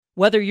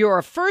Whether you're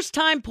a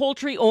first-time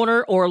poultry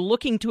owner or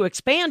looking to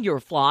expand your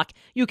flock,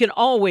 you can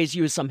always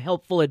use some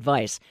helpful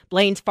advice.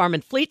 Blaine's Farm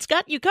and Fleet's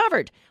got you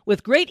covered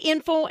with great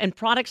info and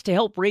products to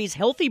help raise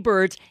healthy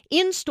birds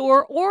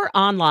in-store or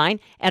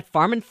online at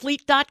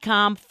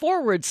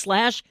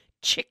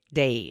farmandfleet.com/chick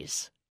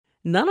days.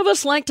 None of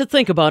us like to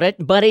think about it,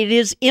 but it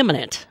is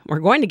imminent.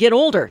 We're going to get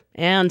older,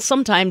 and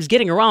sometimes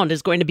getting around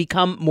is going to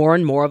become more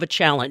and more of a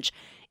challenge.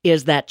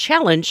 Is that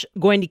challenge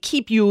going to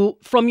keep you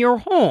from your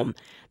home?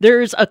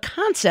 There's a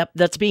concept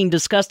that's being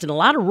discussed in a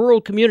lot of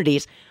rural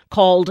communities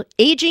called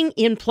aging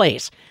in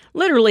place.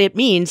 Literally, it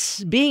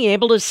means being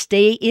able to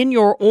stay in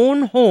your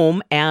own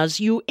home as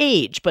you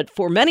age. But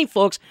for many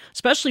folks,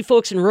 especially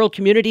folks in rural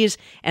communities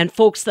and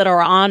folks that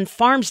are on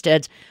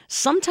farmsteads,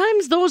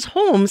 sometimes those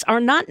homes are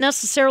not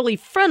necessarily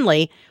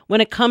friendly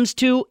when it comes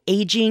to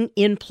aging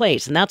in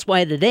place. And that's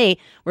why today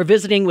we're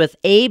visiting with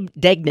Abe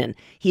Degnan.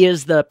 He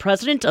is the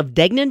president of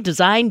Degnan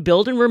Design,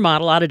 Build, and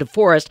Remodel out of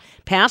DeForest,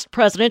 past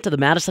president of the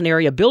Madison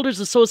Area Builders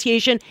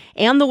Association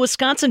and the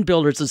Wisconsin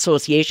Builders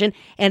Association,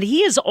 and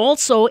he is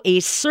also a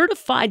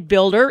certified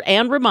builder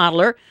and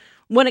remodeler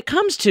when it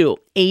comes to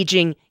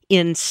aging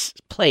in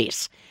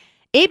place.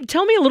 Abe,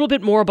 tell me a little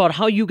bit more about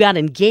how you got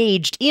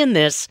engaged in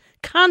this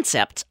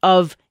concept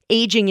of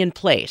aging in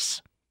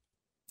place.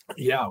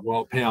 Yeah,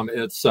 well, Pam,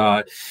 it's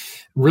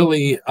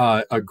really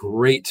a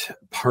great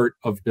part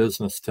of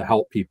business to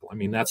help people. I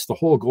mean, that's the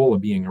whole goal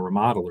of being a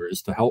remodeler,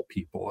 is to help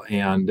people.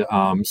 And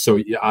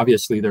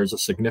obviously there's a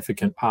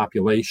significant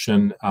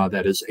population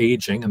that is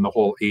aging, and the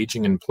whole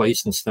aging in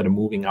place instead of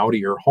moving out of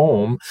your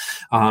home,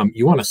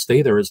 you want to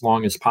stay there as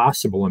long as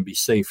possible and be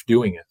safe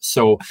doing it.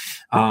 So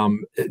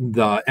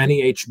the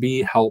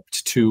NEHB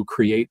helped to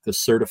create the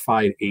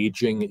Certified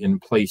Aging in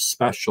Place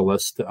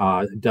Specialist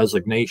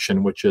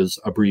designation, which is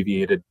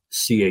abbreviated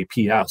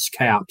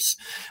CAPS,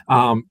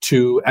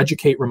 to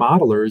educate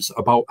remodelers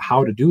about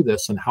how to do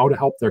this and how to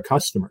help their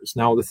customers.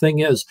 Now, the thing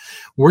is,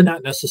 we're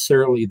not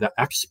necessarily the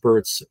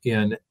experts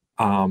in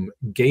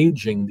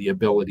gauging the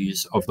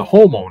abilities of the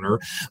homeowner,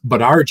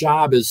 but our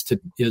job is to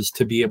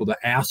be able to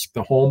ask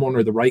the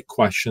homeowner the right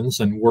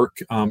questions and work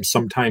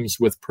sometimes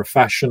with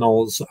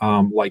professionals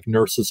like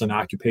nurses and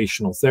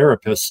occupational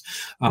therapists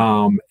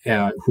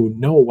who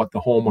know what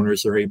the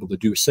homeowners are able to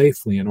do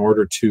safely in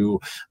order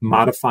to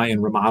modify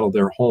and remodel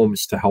their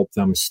homes to help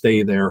them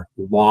stay there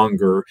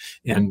longer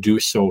and do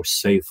so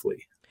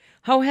safely.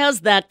 How has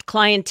that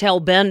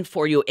clientele been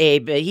for you,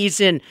 Abe? He's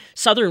in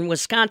southern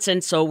Wisconsin,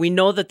 so we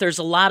know that there's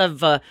a lot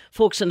of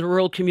folks in the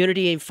rural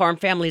community and farm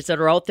families that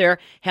are out there.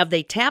 Have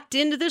they tapped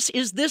into this?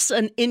 Is this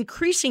an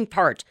increasing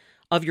part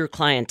of your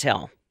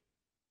clientele?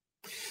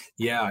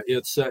 Yeah,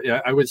 it's.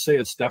 I would say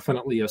it's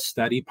definitely a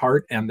steady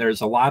part, and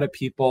there's a lot of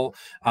people,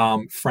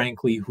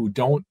 frankly, who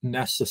don't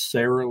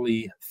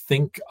necessarily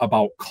think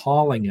about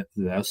calling it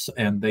this,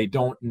 and they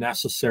don't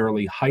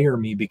necessarily hire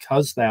me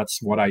because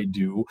that's what I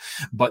do,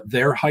 but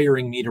they're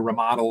hiring me to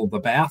remodel the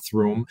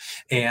bathroom,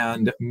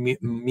 and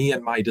me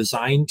and my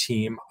design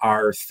team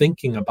are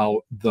thinking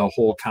about the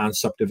whole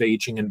concept of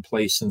aging in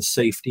place and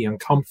safety and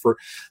comfort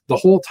the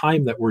whole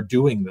time that we're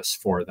doing this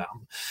for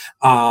them.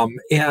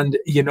 And,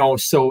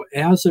 so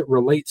as it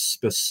relates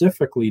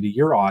specifically to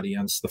your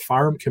audience, the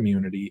farm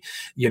community,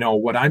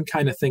 what I'm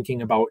kind of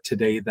thinking about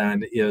today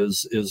then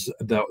is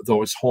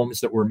those homes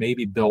that were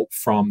maybe built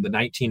from the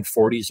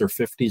 1940s or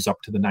 50s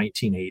up to the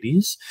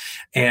 1980s.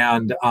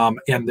 And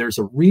there's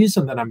a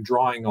reason that I'm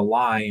drawing a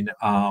line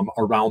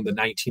around the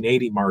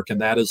 1980 mark, and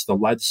that is the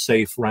lead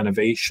safe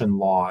renovation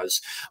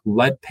laws.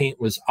 Lead paint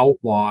was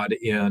outlawed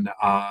in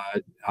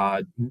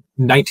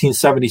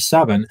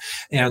 1977.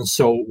 And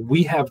so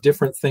we have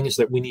different things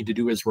that we need to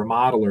do as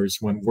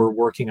remodelers when we're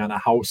working on a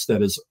house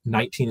that is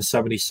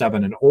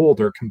 1977 and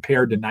older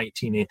compared to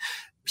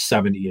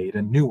 1978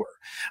 and newer.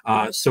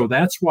 So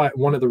that's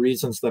one of the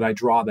reasons that I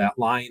draw that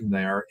line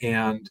there.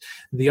 And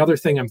the other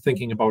thing I'm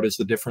thinking about is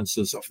the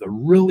differences of the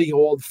really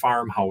old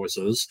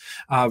farmhouses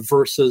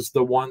versus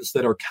the ones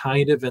that are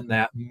kind of in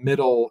that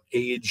middle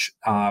age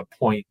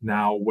point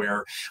now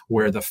where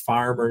the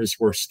farmers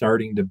were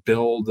starting to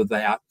build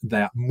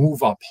that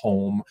move up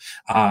home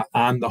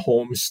on the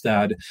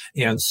homestead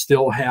and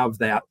still have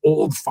that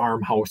old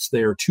farmhouse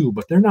there too,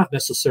 but they're not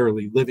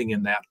necessarily living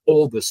in that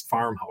oldest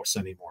farmhouse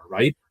anymore,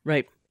 right?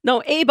 Right.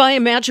 Now, Abe, I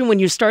imagine when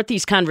you start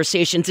these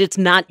conversations, it's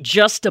not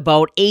just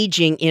about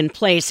aging in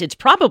place. It's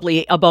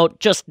probably about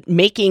just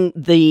making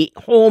the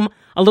home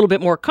a little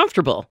bit more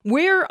comfortable.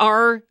 Where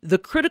are the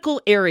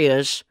critical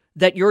areas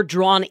that you're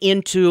drawn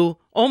into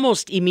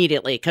almost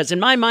immediately? Because in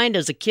my mind,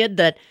 as a kid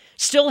that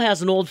still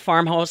has an old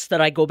farmhouse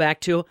that I go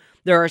back to,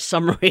 there are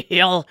some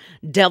real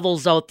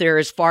devils out there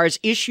as far as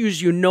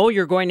issues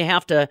you're going to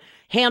have to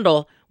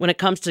handle when it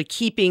comes to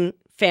keeping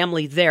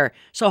family there.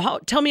 So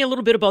tell me a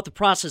little bit about the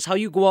process, how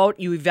you go out,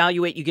 you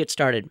evaluate, you get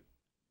started.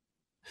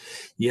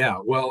 Yeah,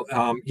 well,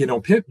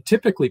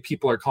 typically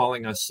people are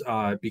calling us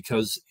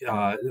because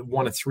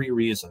one of three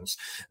reasons.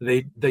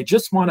 They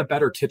just want a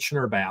better kitchen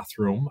or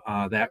bathroom.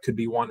 That could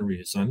be one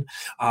reason.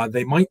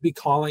 They might be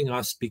calling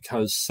us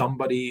because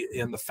somebody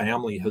in the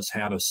family has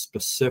had a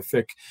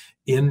specific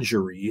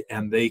injury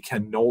and they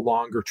can no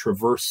longer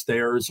traverse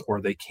stairs,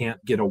 or they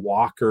can't get a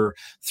walker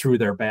through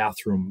their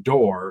bathroom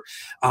door.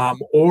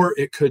 Or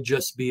it could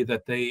just be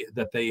that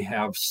they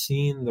have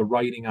seen the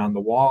writing on the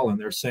wall and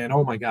they're saying,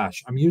 "Oh my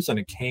gosh, I'm using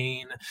a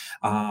cane,"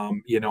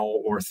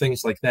 or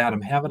things like that.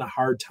 "I'm having a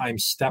hard time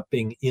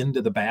stepping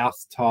into the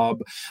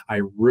bathtub.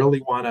 I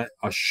really want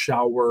a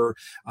shower,"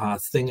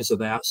 things of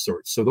that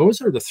sort. So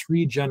those are the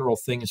three general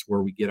things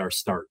where we get our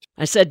start.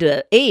 I said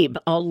to Abe,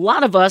 a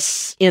lot of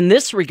us in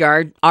this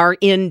regard are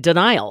in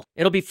denial.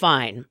 It'll be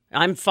fine.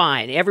 I'm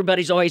fine.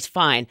 Everybody's always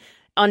fine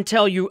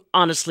until you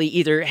honestly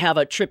either have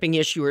a tripping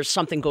issue or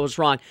something goes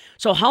wrong.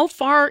 So how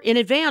far in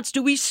advance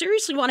do we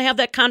seriously want to have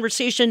that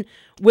conversation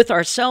with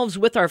ourselves,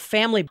 with our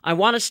family? I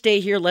want to stay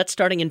here. Let's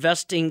start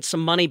investing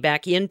some money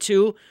back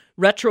into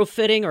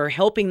retrofitting or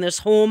helping this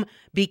home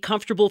be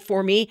comfortable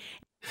for me.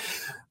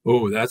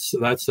 Oh,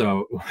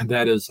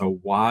 that is a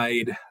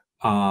wide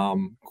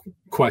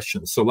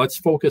question. So let's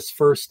focus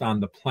first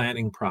on the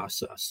planning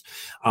process.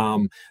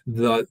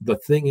 The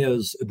thing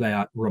is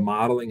that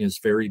remodeling is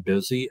very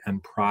busy,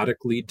 and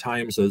product lead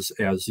times, as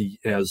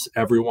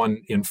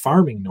everyone in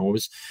farming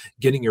knows,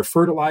 getting your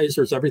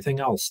fertilizers,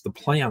 everything else, the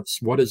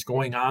plants, what is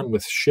going on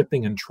with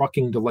shipping and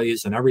trucking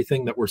delays and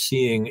everything that we're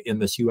seeing in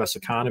this U.S.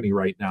 economy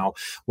right now.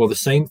 Well, the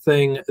same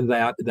thing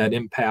that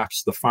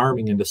impacts the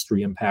farming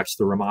industry impacts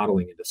the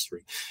remodeling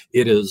industry.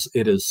 It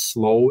is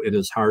slow. It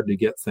is hard to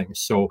get things.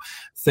 So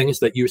things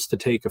that used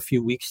to take a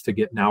few weeks to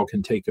get now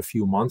can take a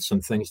few months,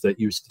 and things that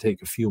used to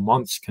take a few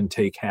months can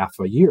take half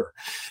a year.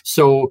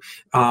 So,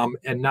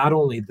 and not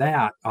only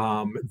that,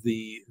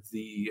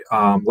 the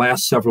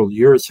last several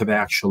years have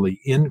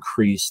actually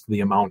increased the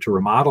amount of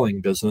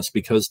remodeling business,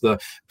 because the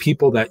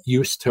people that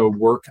used to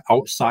work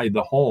outside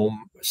the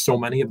home, so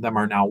many of them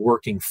are now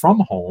working from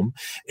home,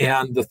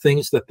 and the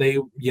things that they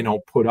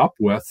put up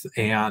with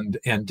and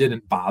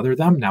didn't bother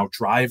them now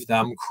drive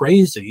them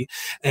crazy.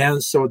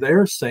 And so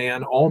they're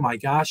saying, "Oh my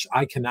gosh,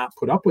 I cannot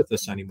put up with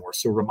this anymore."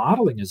 So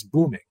remodeling is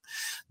booming.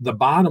 The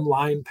bottom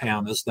line,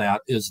 Pam, is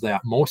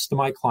that most of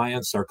my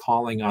clients are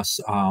calling us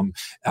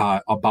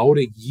about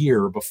a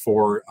year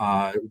before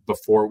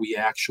we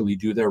actually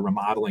do their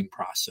remodeling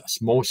process.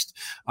 Most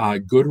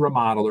good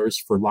remodelers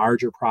for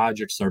larger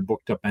projects are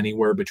booked up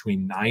anywhere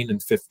between 9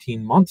 and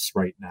 15 months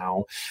right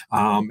now,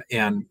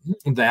 and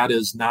that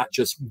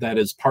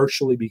is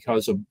partially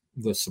because of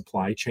the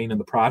supply chain and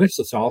the products.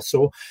 It's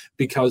also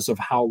because of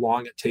how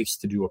long it takes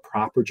to do a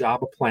proper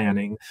job of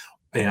planning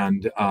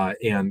and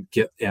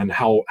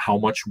how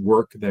much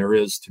work there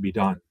is to be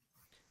done.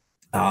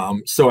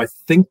 So I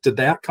think, did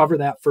that cover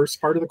that first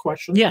part of the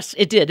question? Yes,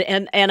 it did.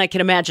 And I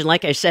can imagine,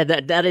 like I said,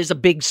 that is a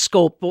big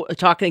scope,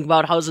 talking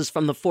about houses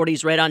from the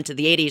 40s right on to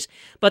the 80s.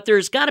 But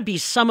there's got to be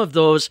some of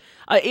those.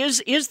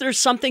 Is there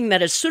something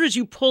that as soon as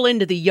you pull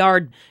into the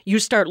yard, you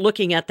start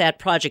looking at that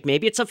project?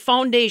 Maybe it's a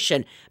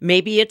foundation.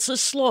 Maybe it's a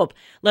slope.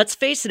 Let's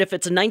face it, if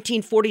it's a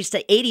 1940s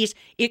to 80s,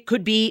 it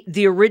could be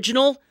the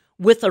original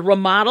with a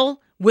remodel.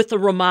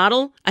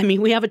 I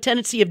mean, we have a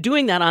tendency of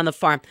doing that on the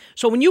farm.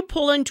 So when you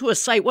pull into a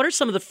site, what are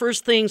some of the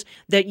first things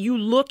that you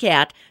look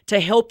at to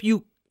help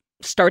you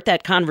start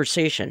that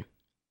conversation?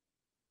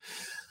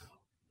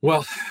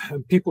 Well,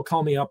 people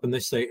call me up and they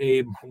say,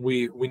 "Abe,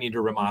 we need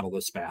to remodel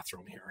this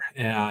bathroom here,"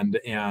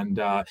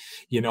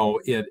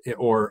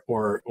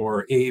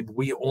 or "Abe,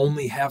 we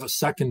only have a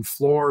second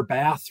floor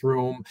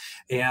bathroom,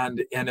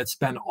 and it's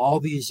been all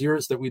these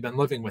years that we've been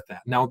living with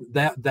that." Now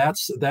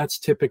that's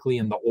typically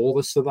in the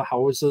oldest of the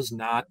houses,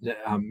 not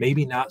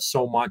maybe not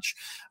so much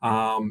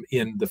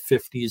in the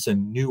 50s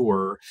and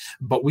newer,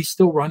 but we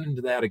still run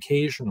into that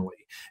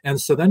occasionally. And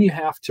so then you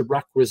have to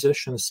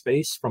requisition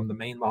space from the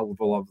main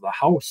level of the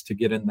house to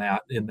get in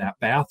that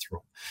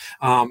bathroom.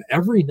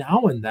 Every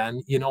now and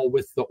then,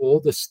 with the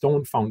oldest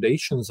stone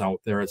foundations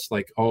out there, it's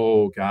like,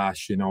 "Oh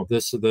gosh,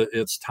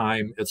 it's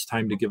time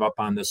to give up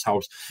on this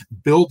house.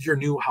 Build your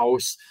new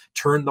house,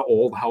 turn the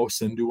old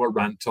house into a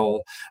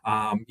rental."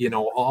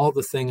 All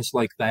the things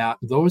like that.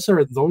 Those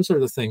are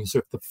the things.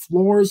 If the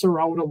floors are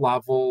out of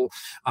level,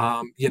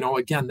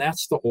 again,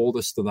 that's the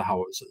oldest of the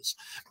houses.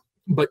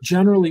 But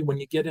generally, when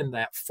you get in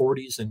that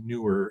 40s and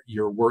newer,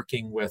 you're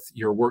working with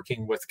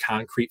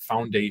concrete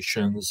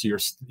foundations.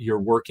 You're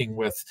working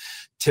with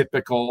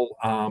typical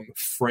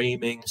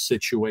framing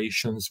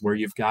situations where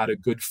you've got a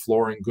good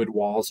floor and good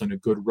walls and a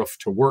good roof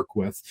to work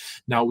with.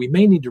 Now, we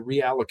may need to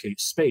reallocate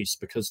space,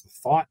 because the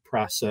thought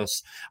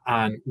process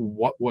on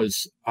what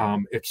was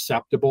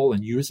acceptable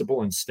and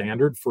usable and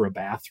standard for a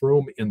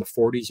bathroom in the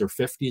 40s or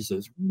 50s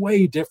is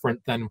way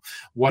different than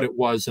what it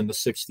was in the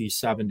 60s,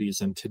 70s,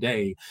 and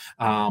today.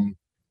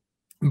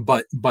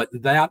 but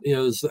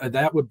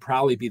that would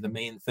probably be the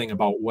main thing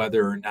about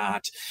whether or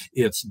not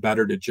it's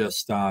better to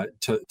just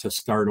to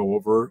start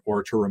over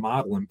or to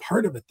remodel. And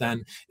part of it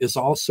then is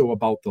also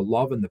about the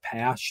love and the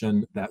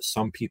passion that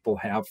some people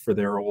have for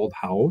their old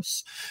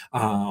house,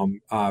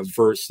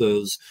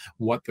 versus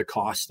what the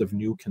cost of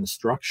new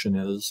construction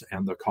is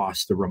and the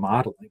cost of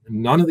remodeling.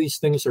 None of these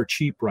things are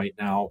cheap right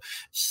now.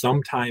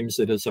 Sometimes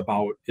it's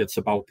about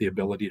the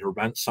ability to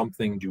rent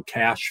something, do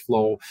cash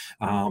flow,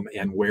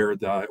 and where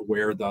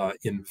the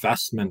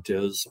investment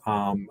is,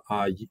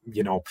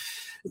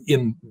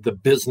 in the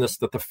business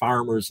that the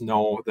farmers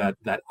know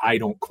that I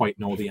don't quite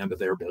know the end of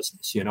their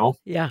business,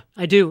 Yeah,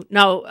 I do.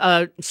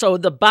 Now, so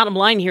the bottom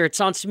line here, it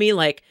sounds to me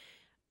like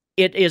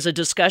it is a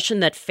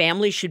discussion that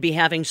families should be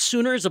having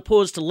sooner as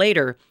opposed to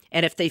later.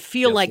 And if they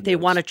feel Yes, like they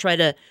want to try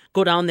to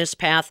go down this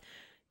path,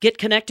 get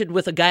connected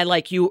with a guy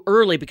like you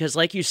early, because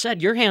like you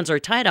said, your hands are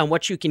tied on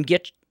what you can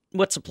get,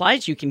 what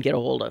supplies you can get a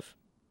hold of.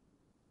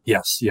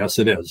 Yes,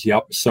 it is.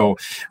 Yep. So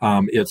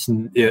it's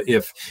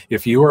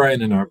if you are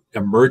in an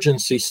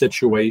emergency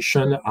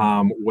situation,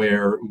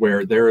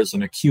 where there is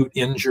an acute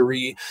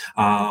injury,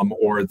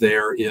 or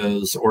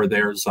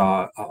there's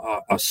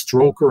a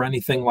stroke or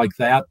anything like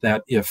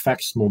that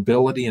affects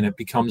mobility and it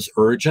becomes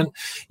urgent,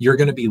 you're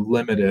going to be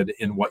limited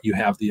in what you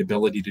have the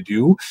ability to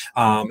do,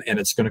 and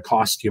it's going to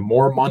cost you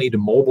more money to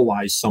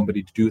mobilize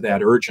somebody to do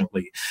that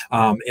urgently.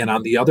 And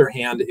on the other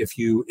hand, if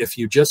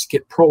you just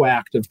get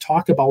proactive,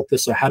 talk about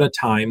this ahead of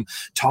time.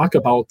 Talk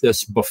about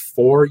this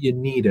before you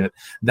need it.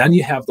 Then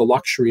you have the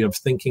luxury of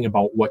thinking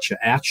about what you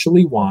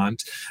actually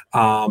want,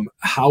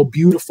 how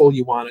beautiful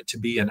you want it to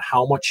be, and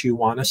how much you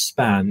want to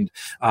spend,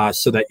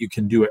 so that you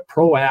can do it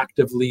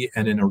proactively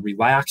and in a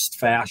relaxed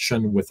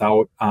fashion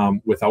without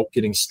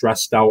getting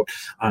stressed out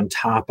on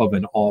top of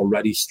an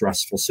already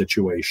stressful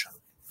situation.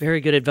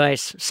 Very good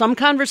advice. Some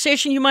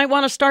conversation you might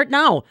want to start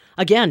now.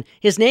 Again,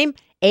 his name,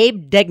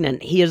 Abe Degnan.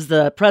 He is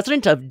the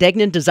president of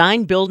Degnan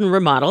Design, Build, and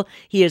Remodel.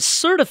 He is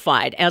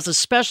certified as a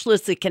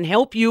specialist that can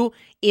help you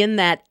in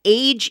that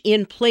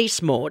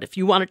age-in-place mode if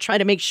you want to try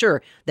to make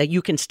sure that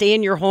you can stay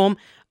in your home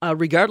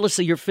regardless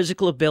of your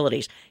physical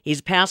abilities.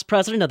 He's past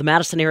president of the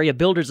Madison Area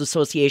Builders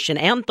Association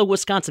and the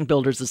Wisconsin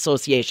Builders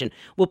Association.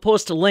 We'll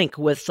post a link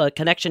with a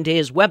connection to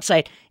his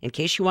website in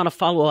case you want to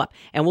follow up.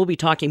 And we'll be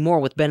talking more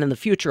with Ben in the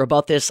future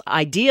about this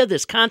idea,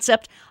 this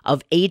concept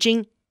of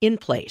aging in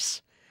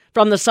place.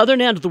 From the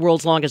southern end of the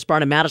world's longest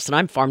barn in Madison,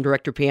 I'm Farm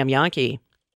Director Pam Jahnke.